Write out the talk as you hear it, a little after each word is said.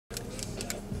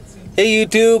Hey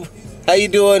YouTube, how you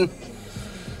doing?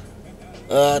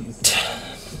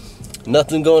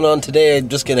 Nothing going on today. I'm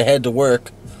just gonna head to work.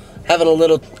 Having a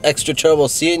little extra trouble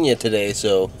seeing you today,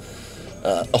 so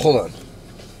hold on.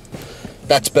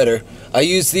 That's better. I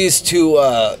use these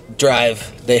to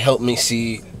drive. They help me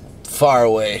see far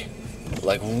away,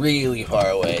 like really far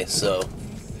away. So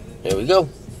here we go.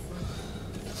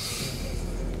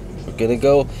 We're gonna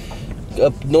go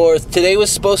up north. Today was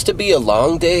supposed to be a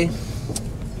long day.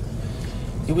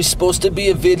 It was supposed to be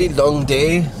a very long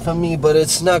day for me, but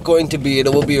it's not going to be. It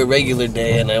will be a regular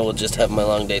day, and I will just have my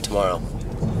long day tomorrow.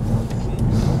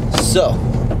 So,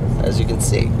 as you can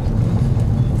see,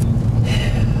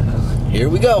 here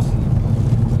we go.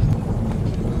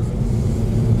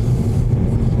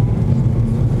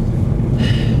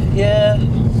 Yeah,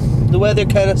 the weather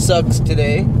kind of sucks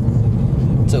today.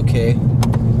 It's okay.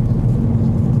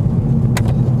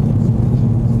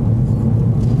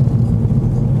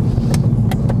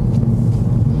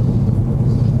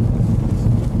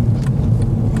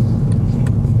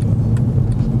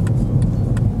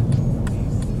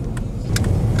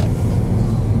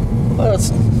 Well,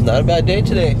 it's not a bad day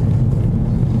today.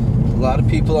 A lot of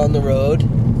people on the road.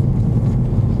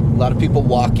 A lot of people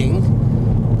walking.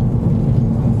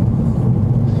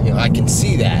 You know, I can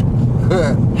see that.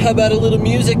 How about a little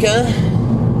music, huh?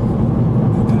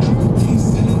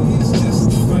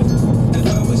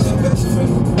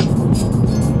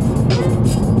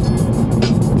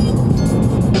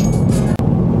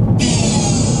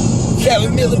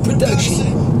 Kevin Miller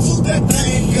Production.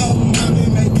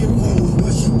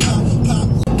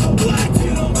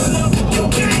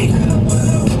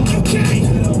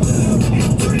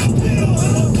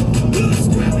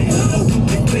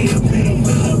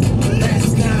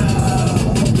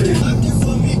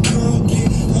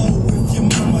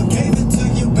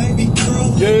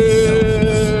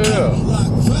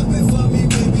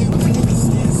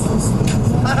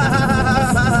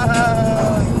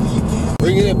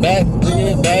 Bringing it back, bringing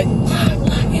it back.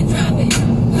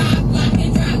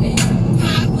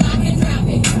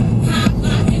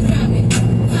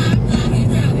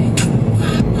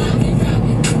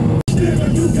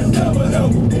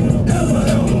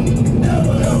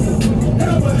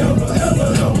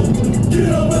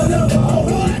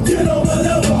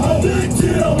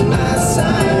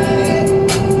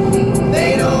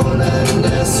 They don't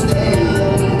understand.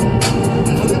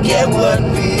 Forget what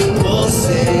people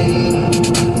say.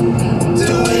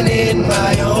 Doing it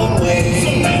my own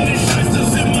way.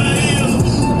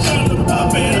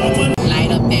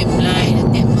 Light up that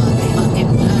blind, that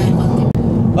motherfucking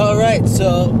blind. Alright, so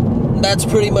that's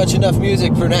pretty much enough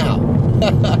music for now.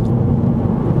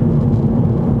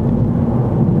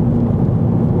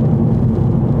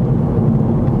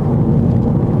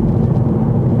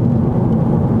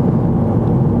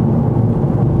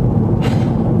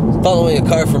 Following a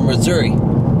car from Missouri.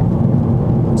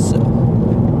 So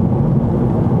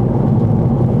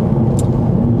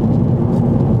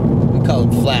we call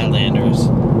them Flatlanders.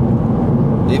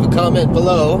 Leave a comment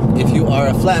below if you are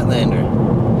a Flatlander.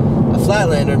 A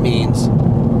Flatlander means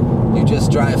you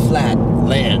just drive flat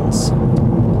lands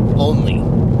only.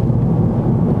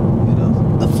 You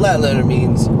know, a Flatlander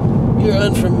means you're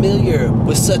unfamiliar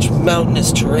with such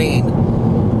mountainous terrain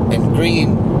and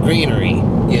greenery.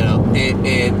 You know, and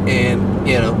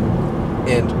you know,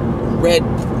 and red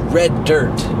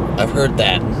dirt. I've heard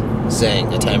that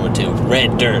saying a time or two.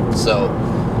 Red dirt. So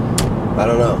I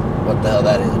don't know what the hell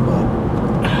that is, but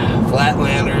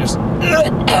Flatlanders.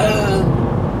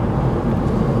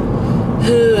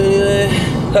 Anyway,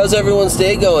 how's everyone's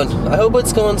day going? I hope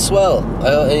it's going swell.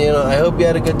 I hope you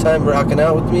had a good time rocking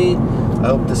out with me. I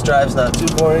hope this drive's not too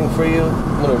boring for you.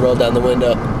 I'm gonna roll down the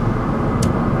window.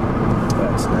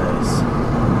 That's nice.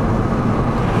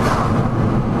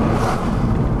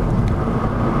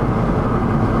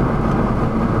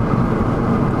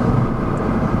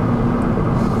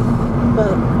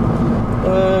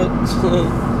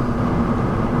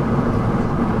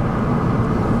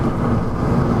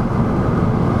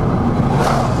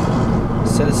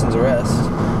 Citizen's arrest.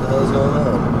 What the hell is going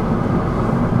on?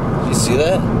 Did you see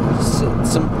that?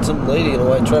 Some lady in a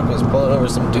white truck was pulling over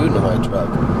some dude in a white truck.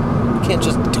 You can't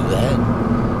just do that.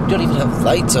 You don't even have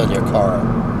lights on your car.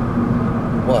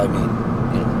 Well, I mean,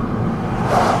 you know,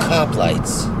 cop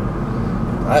lights.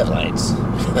 I have lights.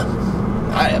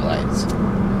 I have lights.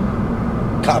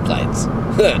 Cop lights.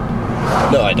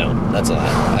 No, I don't. That's a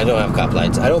lie. I don't have cop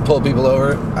lights. I don't pull people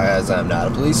over as I'm not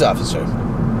a police officer.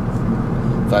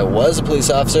 If I was a police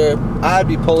officer, I'd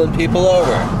be pulling people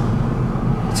over.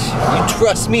 You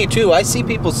trust me too. I see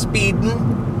people speeding.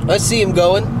 I see them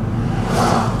going.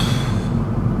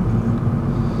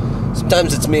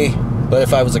 Sometimes it's me, but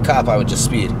if I was a cop, I would just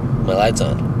speed. My lights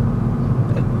on.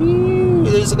 Ooh,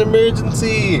 there's an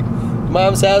emergency.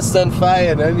 Mom's house is on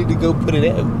fire and I need to go put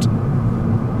it out.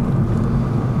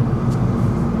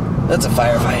 That's a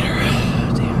firefighter.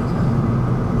 Damn.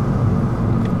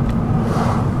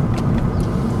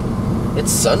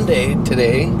 It's Sunday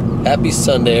today. Happy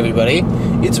Sunday, everybody.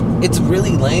 It's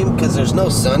really lame because there's no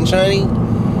sun shining.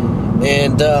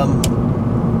 And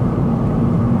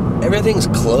everything's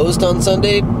closed on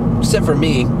Sunday, except for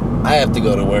me. I have to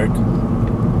go to work.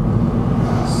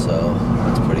 So,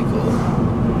 that's pretty cool.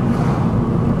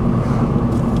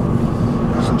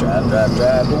 Just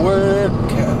drive to work.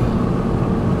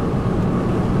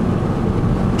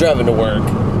 Driving to work.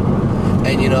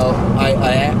 And you know, I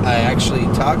actually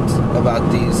talked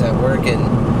about these at work, and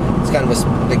it's kind of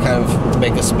they kind of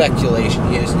make a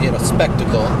speculation, you know,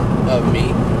 spectacle of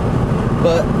me.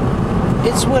 But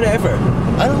it's whatever.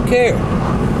 I don't care.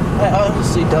 I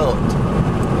honestly don't.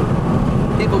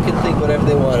 People can think whatever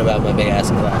they want about my big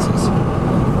ass glasses.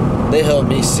 They help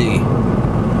me see.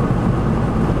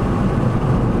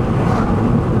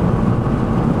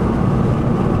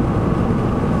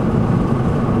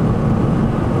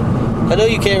 I know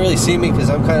you can't really see me because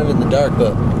I'm kind of in the dark,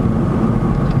 but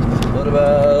what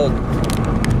about...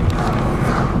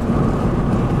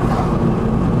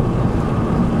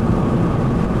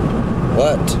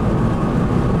 What?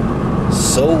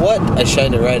 So what? I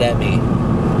shined it right at me.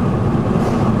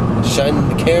 Shining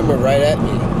the camera right at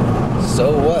me.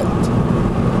 So what?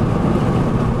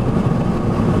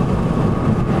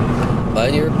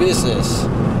 Mind your business.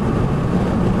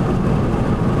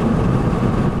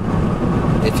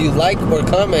 If you like or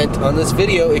comment on this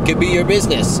video, it could be your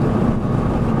business.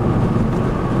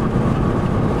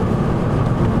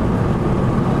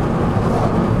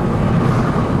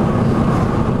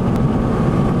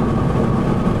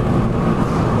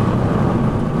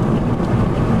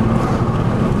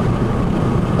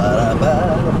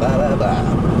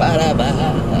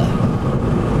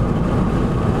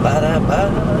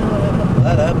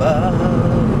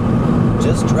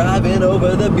 Just driving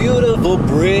over the beautiful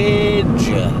bridge.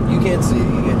 You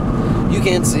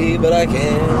can't see, but I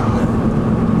can.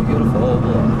 Beautiful.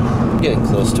 Getting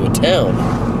close to a town.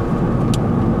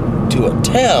 To a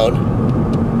town?